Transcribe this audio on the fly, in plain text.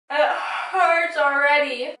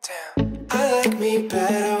already. Damn, I like me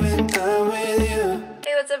better when I'm with you.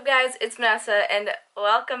 Hey, what's up guys? It's Vanessa and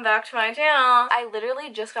welcome back to my channel. I literally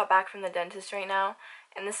just got back from the dentist right now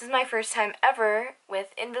and this is my first time ever with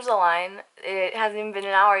Invisalign. It hasn't even been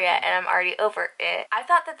an hour yet and I'm already over it. I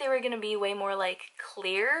thought that they were gonna be way more like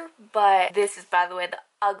clear, but this is, by the way, the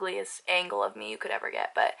ugliest angle of me you could ever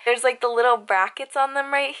get. But there's like the little brackets on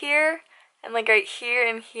them right here and like right here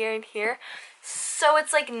and here and here. So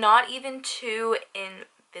it's like not even too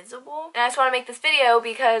invisible. And I just want to make this video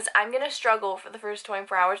because I'm gonna struggle for the first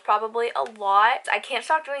 24 hours probably a lot. I can't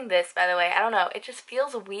stop doing this, by the way. I don't know, it just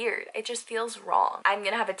feels weird. It just feels wrong. I'm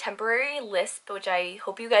gonna have a temporary lisp, which I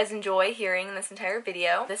hope you guys enjoy hearing in this entire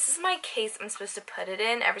video. This is my case I'm supposed to put it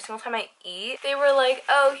in every single time I eat. They were like,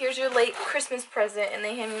 oh, here's your late Christmas present, and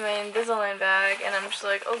they hand me my Invisalign bag and I'm just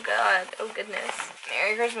like, oh god, oh goodness,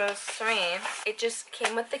 Merry Christmas to me. It just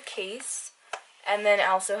came with the case. And then it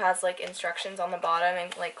also has like instructions on the bottom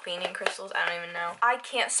and like cleaning crystals. I don't even know. I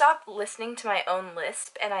can't stop listening to my own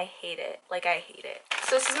lisp and I hate it. Like, I hate it.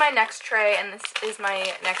 So this is my next tray and this is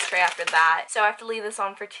my next tray after that. So I have to leave this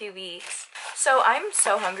on for 2 weeks. So I'm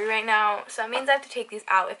so hungry right now. So that means I have to take these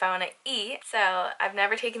out if I want to eat. So I've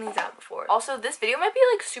never taken these out before. Also, this video might be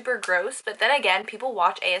like super gross, but then again, people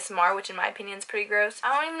watch ASMR, which in my opinion is pretty gross.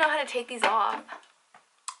 I don't even know how to take these off.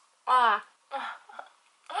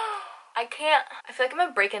 I can't. I feel like I'm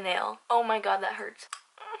gonna break a nail. Oh my god, that hurts.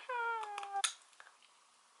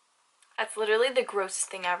 That's literally the grossest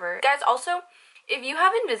thing ever. Guys, also, if you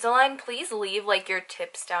have Invisalign, please leave like your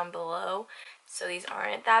tips down below so these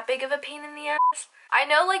aren't that big of a pain in the ass. I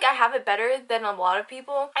know like I have it better than a lot of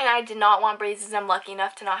people and I did not want braces. I'm lucky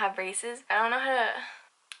enough to not have braces. I don't know how to...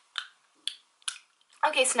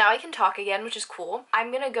 Okay, so now I can talk again, which is cool.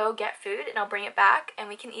 I'm gonna go get food and I'll bring it back and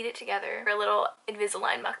we can eat it together for a little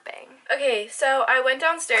Invisalign mukbang. Okay, so I went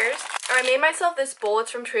downstairs. I made myself this bowl. It's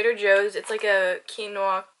from Trader Joe's. It's like a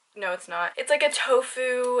quinoa. No, it's not. It's like a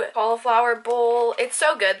tofu cauliflower bowl. It's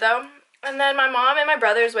so good though. And then my mom and my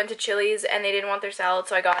brothers went to Chili's and they didn't want their salad,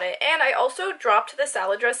 so I got it. And I also dropped the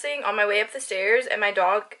salad dressing on my way up the stairs and my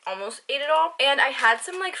dog almost ate it all. And I had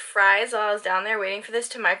some like fries while I was down there waiting for this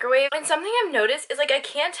to microwave. And something I've noticed is like I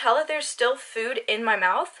can't tell if there's still food in my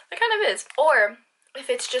mouth. It kind of is. Or if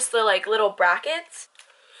it's just the like little brackets.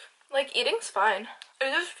 Like, eating's fine.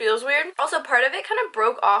 It just feels weird. Also, part of it kind of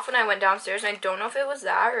broke off when I went downstairs, and I don't know if it was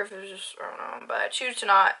that or if it was just, I don't know, but I choose to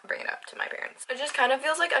not bring it up to my parents. It just kind of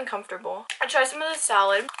feels like uncomfortable. I tried some of the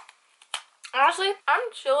salad. Honestly, I'm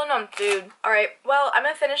chilling on food. Alright, well, I'm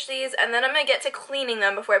gonna finish these and then I'm gonna get to cleaning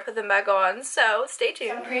them before I put them back on, so stay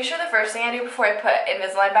tuned. I'm pretty sure the first thing I do before I put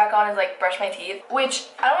Invisalign back on is like brush my teeth, which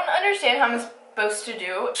I don't understand how I'm supposed to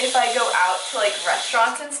do. If I go out to like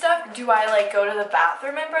restaurants and stuff, do I like go to the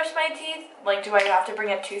bathroom and brush my teeth? Like, do I have to bring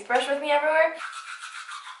a toothbrush with me everywhere?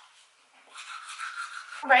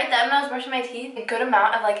 Right then when I was brushing my teeth, a good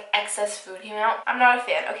amount of like excess food came out. I'm not a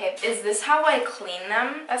fan. Okay, is this how I clean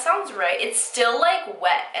them? That sounds right. It's still like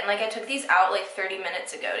wet and like I took these out like 30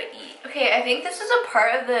 minutes ago to eat. Okay, I think this is a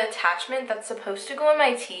part of the attachment that's supposed to go in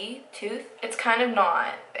my tooth. It's kind of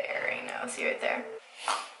not there right now. See right there?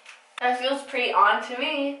 That feels pretty on to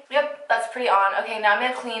me. Yep, that's pretty on. Okay, now I'm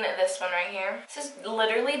gonna clean this one right here. This is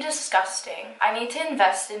literally disgusting. I need to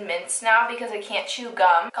invest in mints now because I can't chew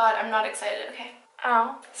gum. God, I'm not excited. Okay.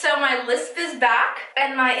 Ow. So my lisp is back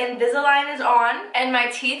and my Invisalign is on and my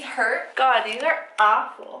teeth hurt. God, these are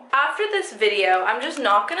awful. After this video, I'm just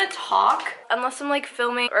not gonna talk unless I'm like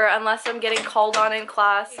filming or unless I'm getting called on in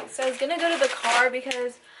class. So I was gonna go to the car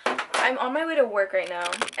because I'm on my way to work right now.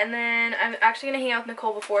 And then I'm actually gonna hang out with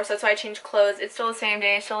Nicole before, so that's why I changed clothes. It's still the same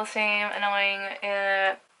day, still the same annoying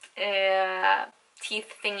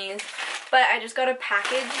teeth thingies. But I just got a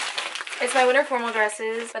package. It's my winter formal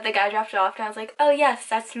dresses, but the guy dropped it off and I was like, oh yes,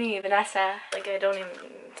 that's me, Vanessa. Like, I don't even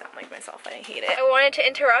sound like myself and I hate it. I wanted to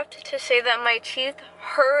interrupt to say that my teeth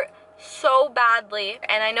hurt so badly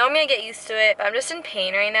and I know I'm gonna get used to it, but I'm just in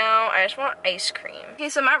pain right now. I just want ice cream. Okay,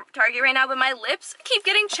 so I'm at Target right now, but my lips keep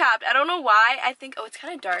getting chapped. I don't know why. I think, oh, it's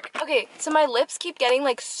kind of dark. Okay, so my lips keep getting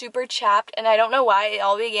like super chapped and I don't know why. It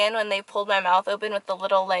all began when they pulled my mouth open with the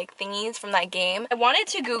little like thingies from that game. I wanted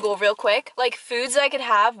to Google real quick like foods that I could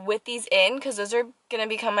have with these in because those are gonna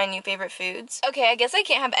become my new favorite foods. Okay, I guess I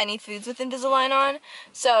can't have any foods with Invisalign on,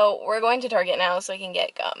 so we're going to Target now so I can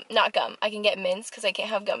get gum. Not gum, I can get mints because I can't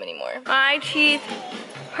have gum anymore. My teeth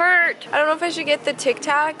hurt. I don't know if I should get the Tic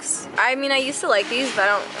Tacs. I mean, I used to like these, but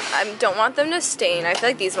I don't want them to stain. I feel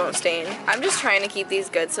like these won't stain. I'm just trying to keep these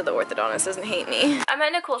good so the orthodontist doesn't hate me. I'm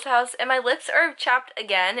at Nicole's house and my lips are chapped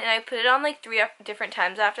again and I put it on like 3 different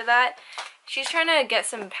times after that. She's trying to get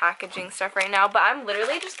some packaging stuff right now, but I'm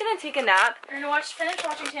literally just gonna take a nap. We're gonna finish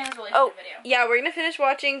watching Tana's relationship video. Yeah, we're gonna finish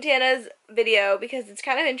watching Tana's video because it's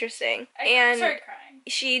kind of interesting. I started crying.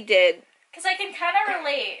 She did. Because I can kind of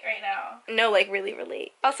relate right now. No, like really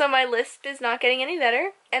relate. Also, my lisp is not getting any better,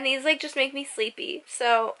 and these like just make me sleepy.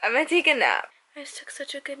 So I'm gonna take a nap. I just took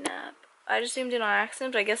such a good nap. I just zoomed in on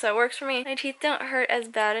accident, but I guess that works for me. My teeth don't hurt as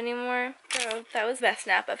bad anymore. So that was the best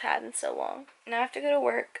nap I've had in so long. Now I have to go to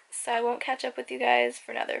work, so I won't catch up with you guys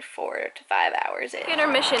for another 4 to 5 hours.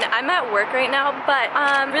 Intermission. I'm at work right now, but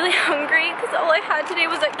I'm really hungry because all I had today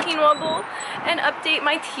was that quinoa bowl. And update,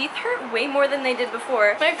 my teeth hurt way more than they did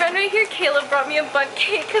before. My friend right here, Caleb, brought me a bundt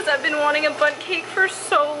cake because I've been wanting a bundt cake for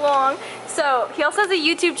so long. So he also has a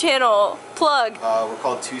YouTube channel. Plug. We're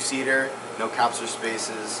called Two Seater, no caps or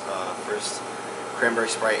spaces. First cranberry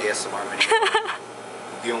Sprite ASMR video.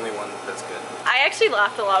 The only one that's good. I actually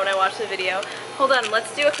laughed a lot when I watched the video. Hold on,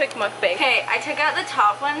 let's do a quick mukbang. Okay, I took out the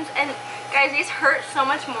top ones, and guys, these hurt so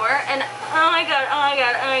much more, and oh my god, oh my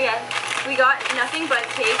god, oh my god. We got nothing but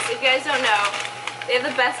cakes. If you guys don't know, they have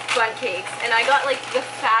the best bundt cakes, and I got like the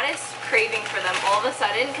fattest craving for them all of a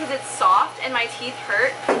sudden because it's soft and my teeth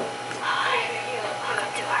hurt. Hi, welcome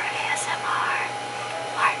to our ASMR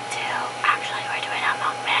part 2. Actually, we're doing a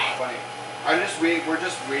mukbang. Funny. We're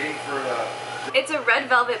just waiting for the... It's a red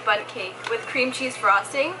velvet bundt cake with cream cheese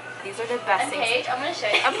frosting. These are the best things. Paige, I'm gonna show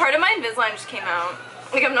you. A part of my Invisalign just came out.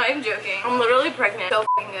 Like, I'm not even joking. I'm literally pregnant. So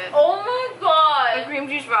f***ing good. Oh my god. The cream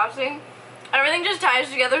cheese frosting. Everything just ties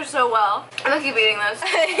together so well. I'm gonna keep eating this.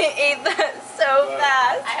 I ate that so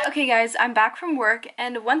fast. Okay guys, I'm back from work,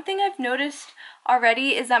 and one thing I've noticed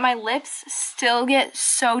already is that my lips still get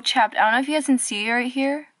so chapped. I don't know if you guys can see right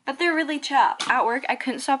here, but they're really chapped. At work, I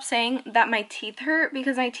couldn't stop saying that my teeth hurt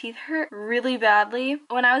because my teeth hurt really badly.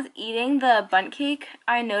 When I was eating the bundt cake,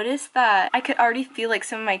 I noticed that I could already feel like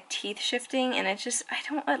some of my teeth shifting, and it's just, I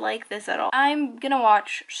don't like this at all. I'm gonna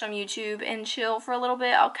watch some YouTube and chill for a little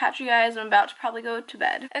bit. I'll catch you guys. I'm about to probably go to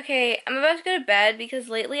bed. Okay, I'm about to go to bed because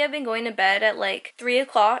lately I've been going to bed at like 3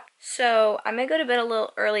 o'clock. So I'm gonna go to bed a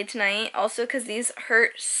little early tonight. Also because these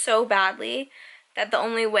hurt so badly that the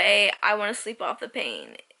only way I want to sleep off the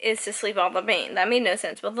pain is to sleep off the pain. That made no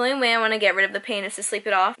sense, but the only way I want to get rid of the pain is to sleep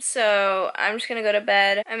it off. So I'm just gonna go to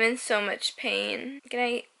bed. I'm in so much pain. Good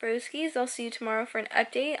night, broskies. I'll see you tomorrow for an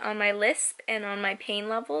update on my lisp and on my pain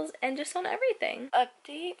levels and just on everything.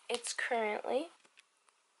 Update, it's currently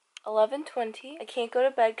 11:20. I can't go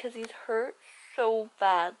to bed because these hurt so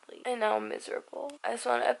badly. And now I'm miserable. I just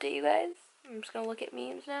want to update you guys. I'm just gonna look at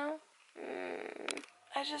memes now.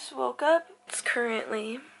 I just woke up. It's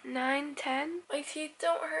currently 9:10. My teeth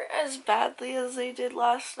don't hurt as badly as they did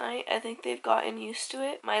last night. I think they've gotten used to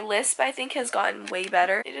it. My lisp, I think, has gotten way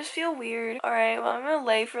better. They just feel weird. Alright, well, I'm gonna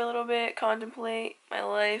lay for a little bit, contemplate my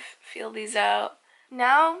life, feel these out.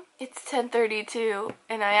 Now, it's 10:32,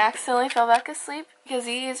 and I accidentally fell back asleep because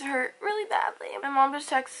these hurt really badly. My mom just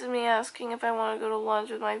texted me asking if I want to go to lunch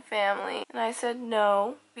with my family, and I said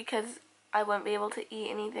no because I wouldn't be able to eat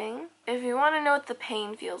anything. If you want to know what the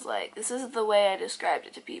pain feels like, this is the way I described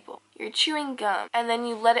it to people. You're chewing gum, and then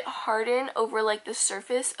you let it harden over like the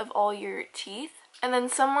surface of all your teeth, and then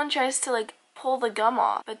someone tries to like pull the gum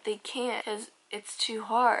off, but they can't because it's too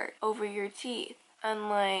hard over your teeth.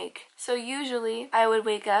 And like, so usually I would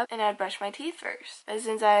wake up and I'd brush my teeth first. But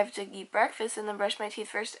since I have to eat breakfast and then brush my teeth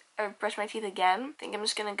first, or brush my teeth again, I think I'm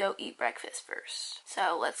just gonna go eat breakfast first.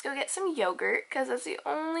 So let's go get some yogurt because that's the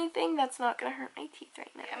only thing that's not gonna hurt my teeth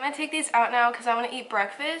right now. I'm gonna take these out now because I want to eat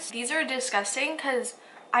breakfast. These are disgusting because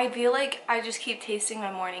I feel like I just keep tasting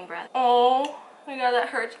my morning breath. Oh my god, that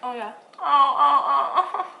hurts. Oh yeah.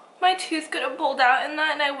 Oh. My tooth could have pulled out in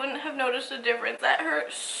that and I wouldn't have noticed a difference. That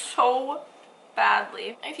hurt so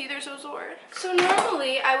badly. My teeth are so sore. So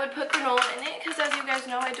normally I would put granola in it because as you guys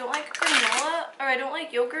know, I don't like granola, or I don't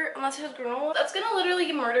like yogurt unless it has granola. That's gonna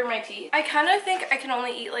literally murder my teeth. I kind of think I can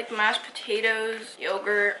only eat like mashed potatoes,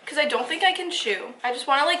 yogurt, because I don't think I can chew. I just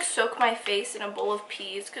want to like soak my face in a bowl of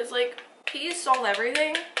peas because like peas solve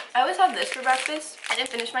everything. I always have this for breakfast. I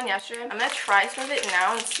didn't finish mine yesterday. I'm gonna try some of it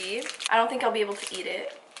now and see. I don't think I'll be able to eat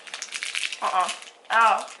it.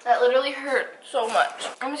 Ow, that literally hurt so much.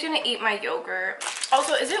 I'm just gonna eat my yogurt.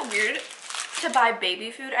 Also, is it weird to buy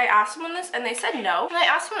baby food? I asked someone this and they said no. And I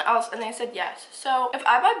asked someone else and they said yes. So if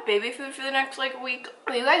I buy baby food for the next like week,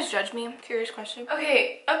 will you guys judge me? Curious question.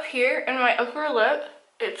 Okay, up here in my upper lip,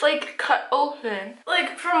 it's like cut open.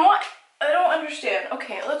 Like from what I don't understand.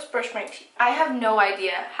 Okay, let's brush my teeth. I have no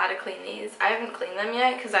idea how to clean these. I haven't cleaned them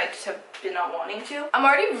yet because I just have been not wanting to. I'm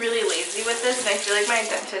already really lazy with this and I feel like my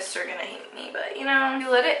dentists are gonna hate me, but you know, you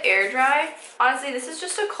let it air dry. Honestly, this is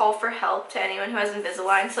just a call for help to anyone who has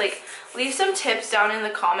Invisalign. So like, leave some tips down in the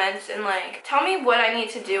comments and like, tell me what I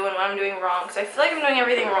need to do and what I'm doing wrong because I feel like I'm doing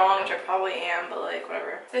everything wrong, which I probably am, but like,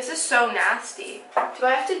 whatever. This is so nasty. Do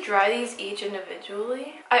I have to dry these each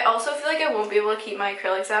individually? I also feel like I won't be able to keep my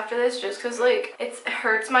acrylics after this just because like it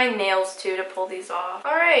hurts my nails too to pull these off.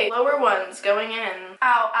 All right, lower ones going in.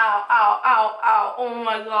 Ow, ow, ow, ow, ow. Oh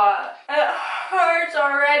my god. It hurts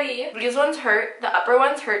already. These ones hurt. The upper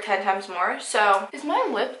ones hurt 10 times more. So, is my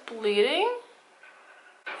lip bleeding?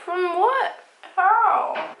 From what?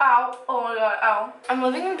 Ow. Ow. Oh my god, ow. I'm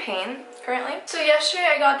living in pain currently. So yesterday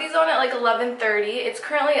I got these on at like 11:30. It's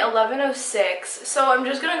currently 11:06. So I'm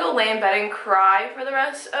just gonna go lay in bed and cry for the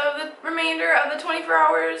rest of the remainder of the 24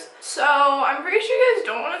 hours. So I'm pretty sure you guys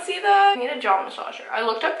don't want to see that. I need a jaw massager. I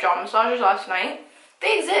looked up jaw massagers last night.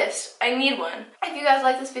 They exist. I need one. If you guys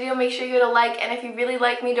like this video, make sure you hit a like. And if you really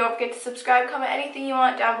like me, don't forget to subscribe, comment anything you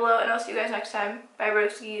want down below. And I'll see you guys next time. Bye,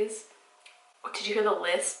 broskies. Oh, did you hear the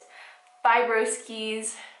list? Bye,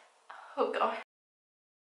 broskies. Oh, God.